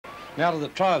Now to the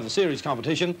try of the series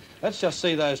competition. Let's just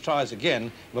see those tries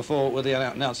again before we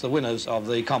announce the winners of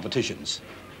the competitions.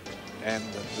 And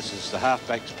this is the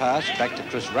half-back's pass back to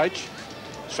Chris Roche.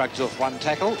 Shrugs off one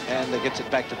tackle and gets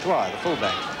it back to Dwyer, the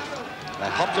fullback.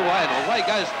 Hops away and away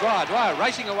goes Dwyer. Dwyer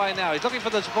racing away now. He's looking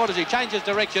for the support as he changes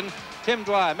direction. Tim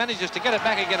Dwyer manages to get it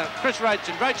back again at Chris Roche,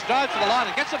 and Roche drives to the line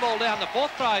and gets the ball down. The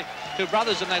fourth try to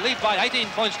Brothers, and they lead by 18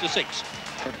 points to 6.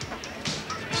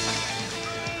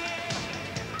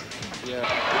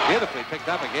 Yeah, beautifully picked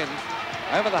up again.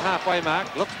 Over the halfway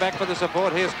mark, looks back for the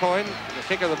support. Here's Coyne, the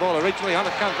kick of the ball originally. On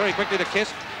it comes very quickly to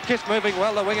Kiss. Kiss moving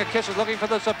well, the winger Kiss is looking for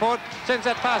the support. Sends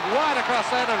that pass wide across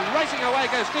there, and racing away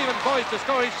goes Stephen Boyce to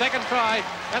score his second try.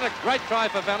 And a great try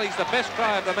for Valleys, the best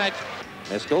try of the match.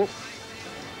 Mescal,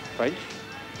 French,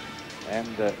 and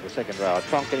the second row.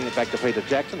 Tronk getting it back to Peter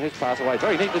Jackson. His pass away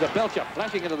very neatly to Belcher,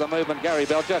 flashing into the movement, Gary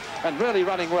Belcher, and really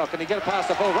running well. Can he get it past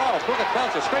the full row? Look at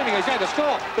Belcher screaming he's going to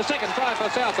score. The second try for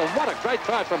South, and what a great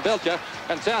try from Belcher.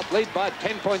 And South lead by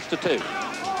 10 points to 2.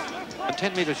 And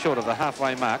 10 metres short of the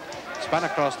halfway mark. Spun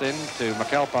across then to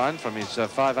McAlpine from his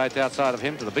 5'8" outside of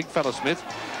him to the big fella Smith.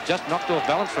 Just knocked off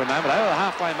balance for a moment. Over the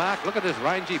halfway mark. Look at this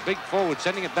rangy big forward,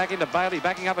 sending it back into Bailey,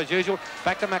 backing up as usual.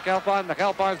 Back to McAlpine.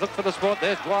 McAlpine's looked for the sport.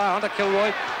 There's Dwyer onto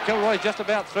Kilroy. Kilroy's just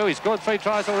about through. He scored 3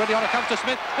 tries already. On it comes to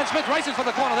Smith. And Smith races for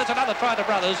the corner. That's another try to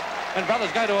Brothers. And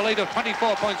Brothers go to a lead of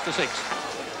 24 points to 6.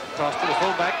 Cross to the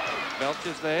fullback.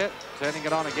 Belcher's there. Turning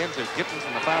it on again to Gittins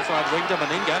from the far side wing to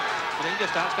Meninga. Meninga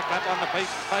starts to clap on the pace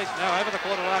now over the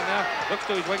quarter line now. Looks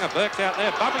to his winger. Burke's out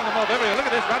there, bumping them off everywhere. Look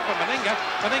at this run from Meninga.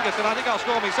 Meninga said, I think I'll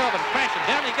score myself, and crash, and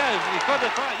down he goes. And he's got the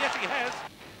try. Yes, he has.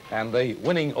 And the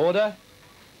winning order,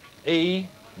 E,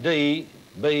 D,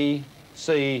 B,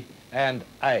 C, and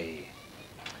A.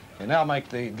 We now make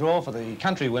the draw for the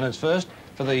country winners first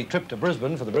for the trip to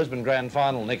Brisbane for the Brisbane Grand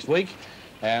Final next week.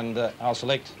 And I'll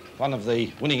select one of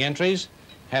the winning entries.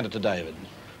 Hand it to David.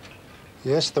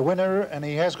 Yes, the winner, and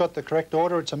he has got the correct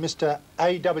order. It's a Mr.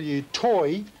 A.W.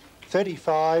 Toy,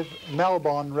 35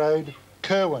 Malbon Road,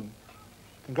 Kerwin.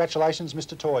 Congratulations,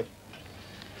 Mr. Toy.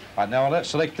 Right, now let's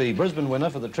select the Brisbane winner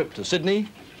for the trip to Sydney.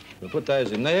 We'll put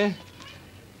those in there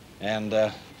and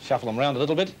shuffle them around a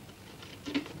little bit.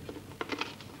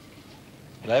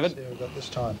 David? Let's see what we've got this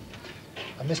time.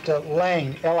 Mr.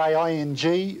 Lang,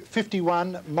 L-A-I-N-G,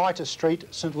 51 Mitre Street,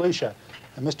 St Lucia.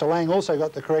 And Mr. Lang also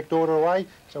got the correct order away,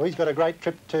 so he's got a great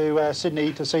trip to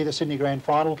Sydney to see the Sydney Grand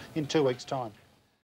Final in 2 weeks' time.